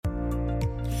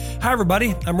Hi,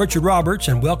 everybody. I'm Richard Roberts,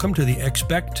 and welcome to the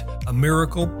Expect a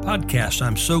Miracle podcast.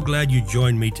 I'm so glad you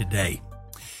joined me today.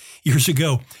 Years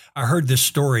ago, I heard this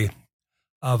story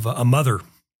of a mother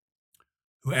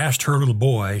who asked her little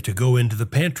boy to go into the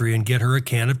pantry and get her a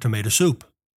can of tomato soup.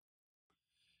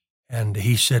 And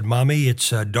he said, "Mommy, it's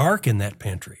dark in that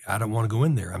pantry. I don't want to go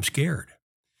in there. I'm scared."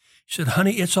 She said,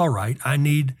 "Honey, it's all right. I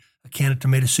need a can of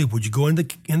tomato soup. Would you go in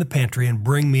the pantry and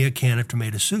bring me a can of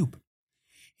tomato soup?"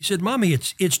 He said, "Mommy,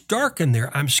 it's dark in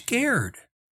there. I'm scared."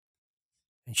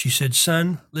 And she said,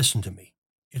 "Son, listen to me.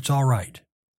 It's all right.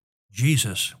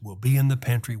 Jesus will be in the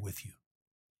pantry with you.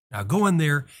 Now go in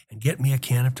there and get me a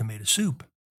can of tomato soup."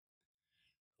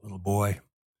 The little boy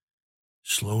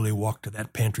slowly walked to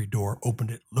that pantry door, opened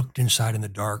it, looked inside in the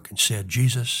dark, and said,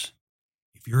 "Jesus,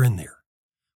 if you're in there,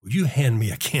 would you hand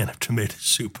me a can of tomato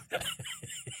soup?"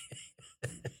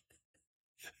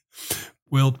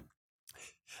 Well,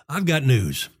 I've got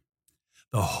news.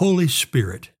 The Holy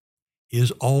Spirit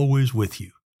is always with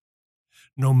you,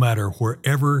 no matter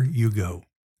wherever you go.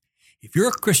 If you're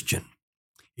a Christian,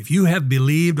 if you have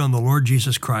believed on the Lord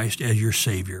Jesus Christ as your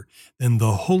Savior, then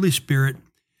the Holy Spirit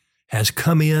has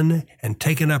come in and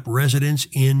taken up residence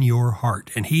in your heart.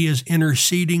 And He is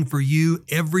interceding for you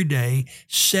every day,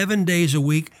 7 days a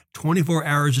week, 24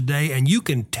 hours a day. And you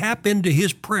can tap into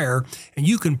His prayer and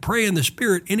you can pray in the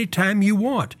Spirit anytime you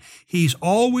want. He's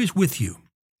always with you.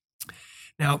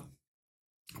 Now,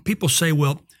 people say,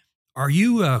 "Well, are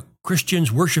you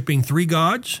Christians worshiping three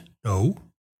gods?" No,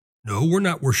 we're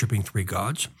not worshiping three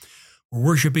gods. We're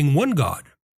worshiping one God.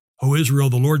 "O Israel,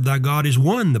 the Lord thy God is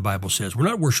one," the Bible says. We're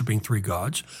not worshiping three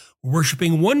gods. We're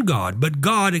worshiping one God, but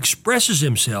God expresses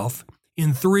Himself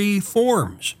in three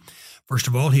forms. First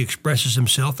of all, He expresses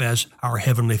Himself as our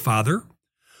Heavenly Father,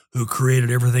 who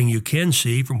created everything you can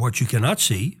see from what you cannot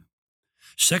see.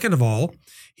 Second of all,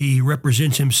 He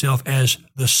represents Himself as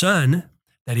the Son,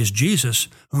 that is Jesus,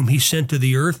 whom He sent to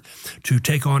the earth to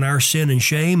take on our sin and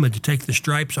shame and to take the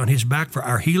stripes on His back for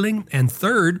our healing. And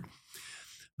third,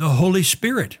 the Holy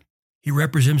Spirit. He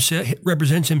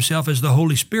represents Himself as the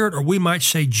Holy Spirit, or we might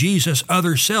say Jesus'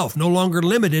 other self, no longer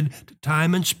limited to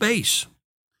time and space.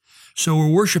 So we're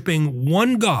worshiping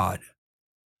one God,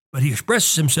 but He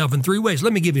expresses Himself in three ways.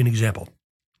 Let me give you an example.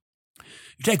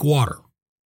 You take water.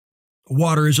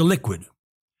 Water is a liquid,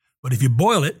 but if you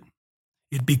boil it,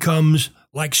 it becomes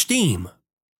like steam.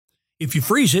 If you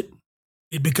freeze it,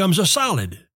 it becomes a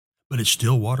solid, but it's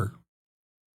still water.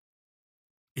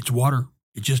 It's water.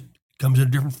 It just comes in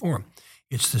a different form.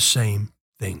 It's the same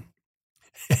thing.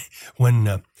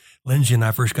 When Lindsay and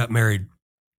I first got married,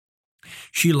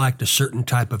 she liked a certain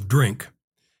type of drink,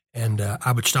 and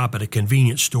I would stop at a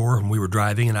convenience store when we were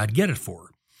driving, and I'd get it for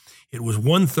her. It was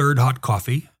 1/3 hot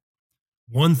coffee,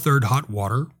 1/3 hot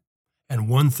water, and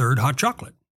 1/3 hot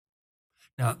chocolate.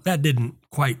 Now, that didn't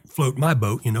quite float my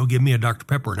boat, give me a Dr.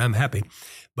 Pepper and I'm happy.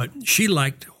 But she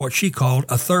liked what she called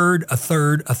a third, a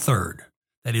third, a third.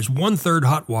 That is 1/3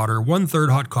 hot water,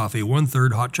 1/3 hot coffee,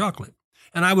 1/3 hot chocolate.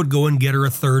 And I would go and get her a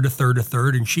third, a third, a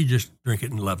third, and she'd just drink it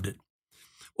and loved it.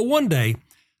 Well, one day,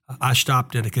 I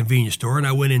stopped at a convenience store and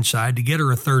I went inside to get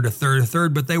her a third, a third, a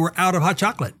third, but they were out of hot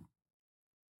chocolate.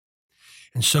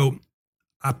 And so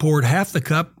I poured half the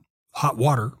cup hot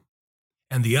water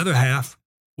and the other half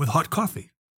with hot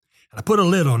coffee. And I put a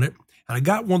lid on it, and I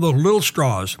got one of those little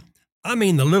straws. I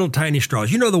mean the little tiny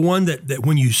straws. You know the one that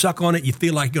when you suck on it, you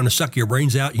feel like you're going to suck your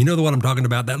brains out? You know the one I'm talking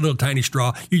about, that little tiny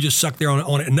straw. You just suck there on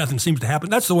it and nothing seems to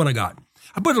happen. That's the one I got.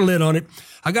 I put a lid on it.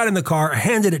 I got in the car. I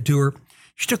handed it to her.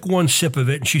 She took one sip of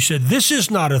it, and she said, "This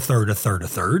is not a third, a third, a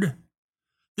third.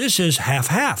 This is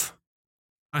half."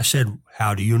 I said,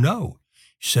 "How do you know?"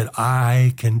 She said,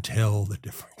 "I can tell the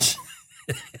difference."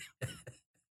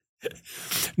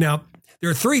 Now,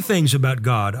 there are three things about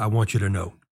God I want you to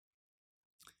know.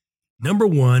 Number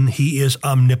one, He is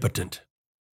omnipotent,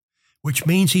 which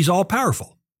means He's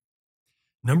all-powerful.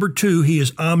 Number two, He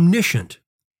is omniscient.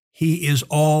 He is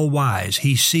all-wise.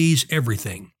 He sees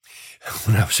everything.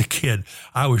 When I was a kid,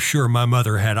 I was sure my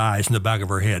mother had eyes in the back of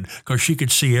her head because she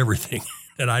could see everything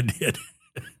that I did.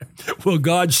 Well,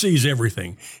 God sees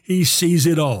everything. He sees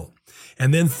it all.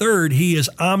 And then third, He is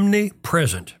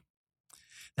omnipresent.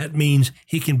 That means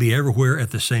He can be everywhere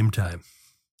at the same time.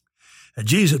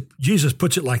 Jesus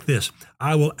puts it like this: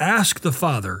 "I will ask the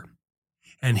Father,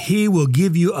 and He will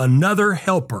give you another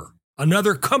helper,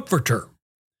 another comforter,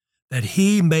 that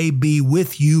He may be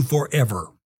with you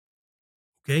forever."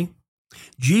 Okay?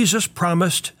 Jesus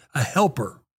promised a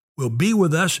helper will be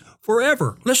with us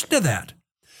forever. Listen to that.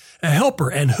 A helper.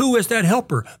 And who is that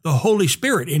helper? The Holy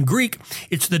Spirit. In Greek,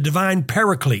 it's the divine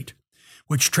paraclete,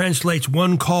 which translates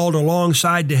one called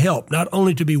alongside to help, not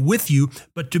only to be with you,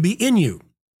 but to be in you.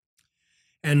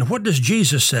 And what does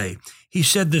Jesus say? He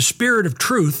said, the Spirit of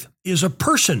truth is a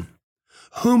person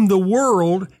whom the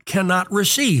world cannot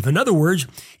receive. In other words,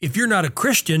 if you're not a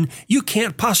Christian, you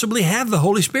can't possibly have the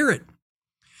Holy Spirit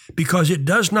because it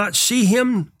does not see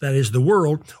him, that is the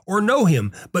world, or know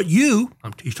him. But you,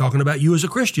 he's talking about you as a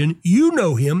Christian, you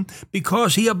know him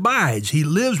because he abides. He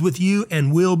lives with you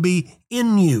and will be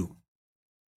in you.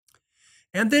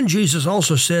 And then Jesus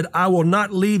also said, I will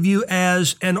not leave you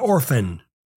as an orphan,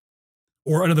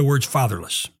 or in other words,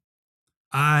 fatherless.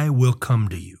 I will come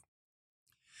to you.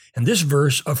 And this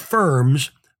verse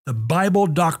affirms the Bible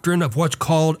doctrine of what's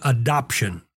called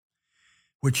adoption,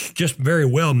 which just very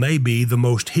well may be the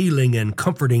most healing and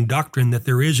comforting doctrine that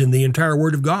there is in the entire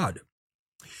Word of God.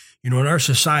 You know, in our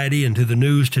society and to the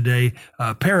news today,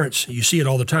 parents, you see it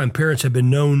all the time, parents have been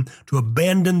known to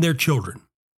abandon their children,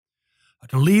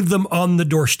 to leave them on the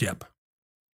doorstep.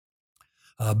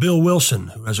 Bill Wilson,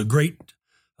 who has a great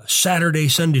Saturday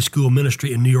Sunday school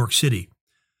ministry in New York City,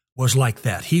 was like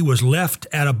that. He was left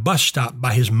at a bus stop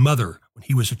by his mother when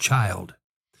he was a child.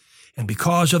 And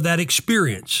because of that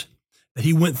experience that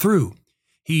he went through,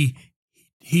 he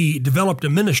developed a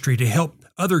ministry to help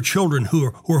other children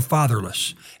who are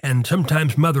fatherless and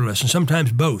sometimes motherless and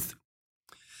sometimes both.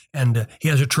 And he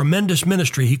has a tremendous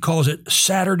ministry. He calls it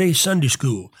Saturday Sunday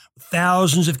School,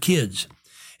 thousands of kids.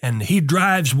 And he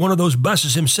drives one of those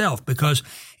buses himself because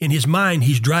in his mind,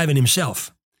 he's driving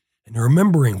himself and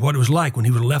remembering what it was like when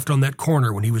he was left on that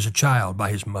corner when he was a child by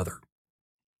his mother.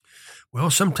 Well,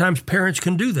 sometimes parents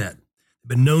can do that. They've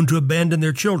been known to abandon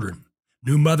their children.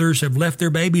 New mothers have left their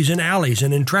babies in alleys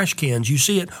and in trash cans. You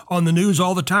see it on the news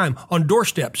all the time, on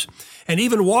doorsteps, and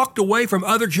even walked away from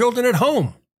other children at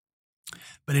home.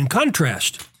 But in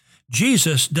contrast,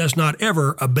 Jesus does not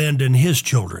ever abandon his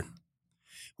children.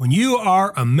 When you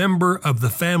are a member of the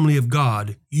family of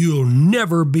God, you'll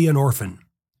never be an orphan.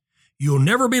 You'll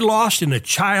never be lost in a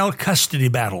child custody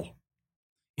battle.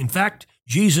 In fact,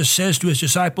 Jesus says to his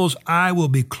disciples, I will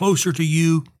be closer to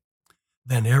you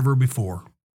than ever before.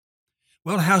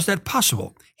 Well, how's that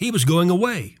possible? He was going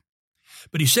away.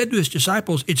 But he said to his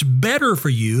disciples, it's better for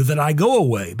you that I go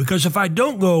away, because if I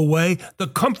don't go away, the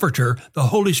Comforter, the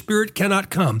Holy Spirit, cannot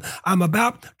come. I'm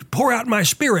about to pour out my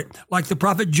Spirit, like the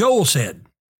prophet Joel said.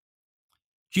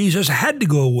 Jesus had to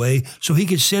go away so he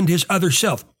could send his other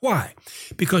self. Why?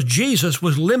 Because Jesus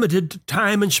was limited to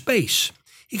time and space.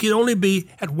 He could only be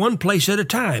at one place at a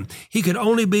time. He could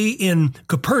only be in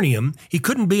Capernaum. He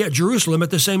couldn't be at Jerusalem at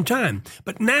the same time.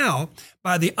 But now,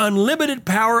 by the unlimited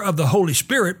power of the Holy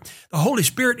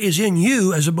Spirit is in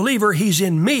you as a believer. He's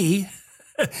in me.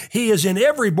 He is in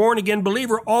every born-again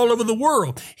believer all over the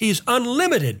world. He's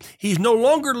unlimited. He's no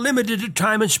longer limited to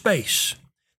time and space.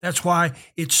 That's why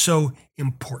it's so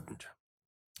important.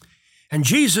 And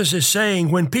Jesus is saying,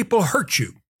 when people hurt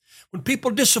you, when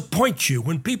people disappoint you,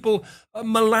 when people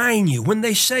malign you, when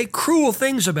they say cruel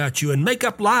things about you and make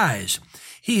up lies,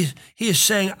 he is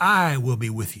saying, I will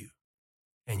be with you,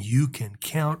 and you can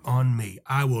count on me.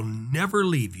 I will never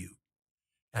leave you,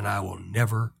 and I will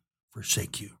never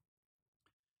forsake you.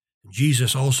 And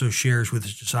Jesus also shares with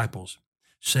his disciples,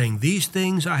 saying, these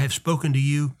things I have spoken to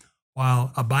you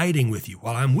while abiding with you,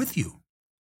 while I'm with you.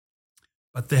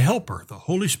 But the Helper, the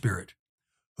Holy Spirit,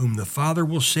 whom the Father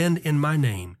will send in my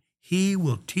name, he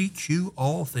will teach you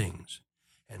all things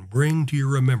and bring to your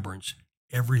remembrance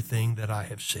everything that I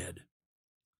have said.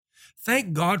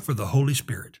 Thank God for the Holy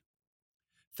Spirit.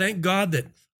 Thank God that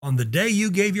on the day you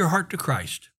gave your heart to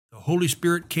Christ, the Holy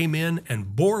Spirit came in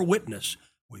and bore witness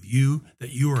with you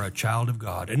that you are a child of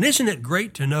God. And isn't it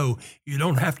great to know you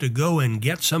don't have to go and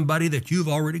get somebody that you've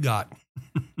already got?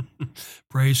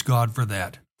 Praise God for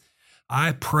that.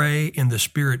 I pray in the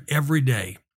Spirit every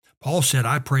day. Paul said,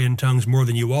 I pray in tongues more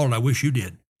than you all, and I wish you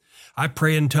did. I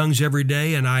pray in tongues every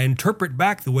day, and I interpret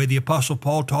back the way the Apostle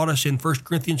Paul taught us in 1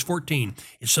 Corinthians 14.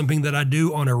 It's something that I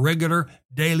do on a regular,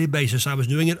 daily basis. I was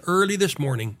doing it early this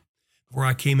morning before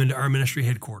I came into our ministry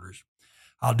headquarters.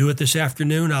 I'll do it this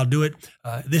afternoon. I'll do it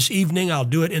this evening. I'll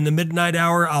do it in the midnight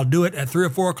hour. I'll do it at 3 or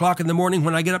 4 o'clock in the morning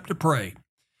when I get up to pray.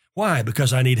 Why?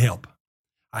 Because I need help.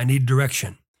 I need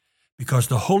direction. Because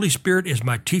the Holy Spirit is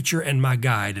my teacher and my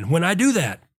guide. And when I do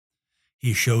that,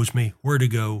 he shows me where to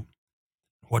go,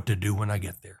 what to do when I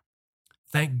get there.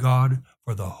 Thank God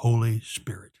for the Holy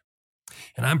Spirit.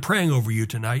 And I'm praying over you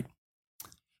tonight.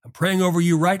 I'm praying over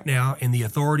you right now in the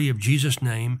authority of Jesus'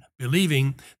 name,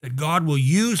 believing that God will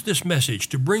use this message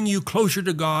to bring you closer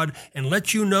to God and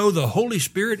let you know the Holy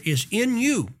Spirit is in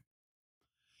you.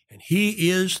 And he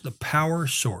is the power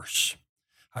source.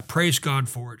 I praise God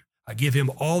for it. I give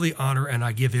him all the honor and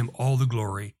I give him all the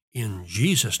glory in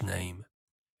Jesus' name.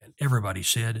 And everybody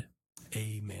said,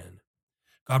 amen.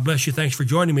 God bless you. Thanks for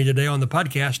joining me today on the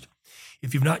podcast.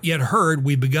 If you've not yet heard,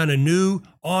 we've begun a new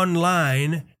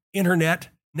online internet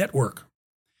network.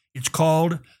 It's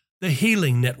called the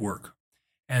Healing Network.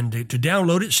 And to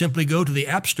download it, simply go to the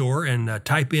App Store and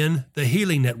type in the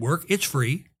Healing Network. It's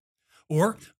free.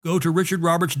 Or go to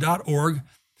richardroberts.org.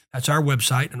 That's our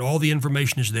website, and all the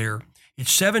information is there.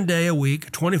 It's 7 day a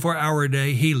week, 24-hour a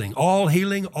day healing all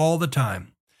the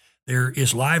time. There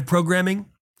is live programming.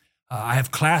 I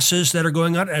have classes that are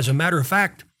going on. As a matter of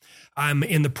fact, I'm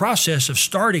in the process of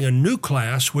starting a new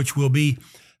class, which will be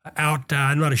out.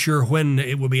 I'm not sure when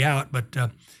it will be out, but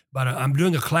I'm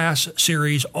doing a class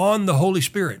series on the Holy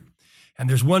Spirit. And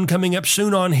there's one coming up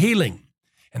soon on healing.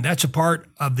 And that's a part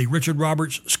of the Richard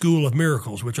Roberts School of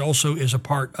Miracles, which also is a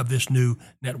part of this new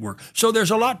network. So there's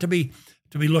a lot to be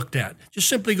looked at. Just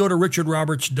simply go to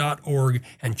richardroberts.org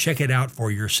and check it out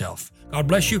for yourself. God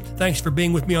bless you. Thanks for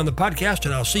being with me on the podcast,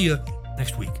 and I'll see you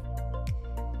next week.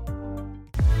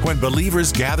 When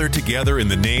believers gather together in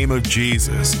the name of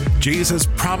Jesus, Jesus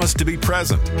promised to be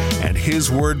present, and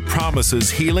his word promises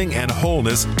healing and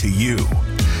wholeness to you.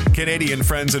 Canadian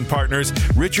friends and partners,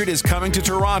 Richard is coming to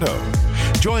Toronto.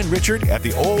 Join Richard at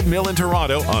the Old Mill in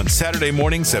Toronto on Saturday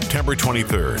morning, September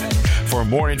 23rd. For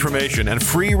more information and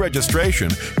free registration,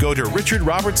 go to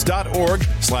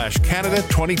richardroberts.org/Canada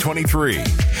 2023.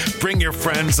 Bring your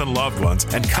friends and loved ones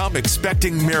and come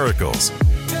expecting miracles.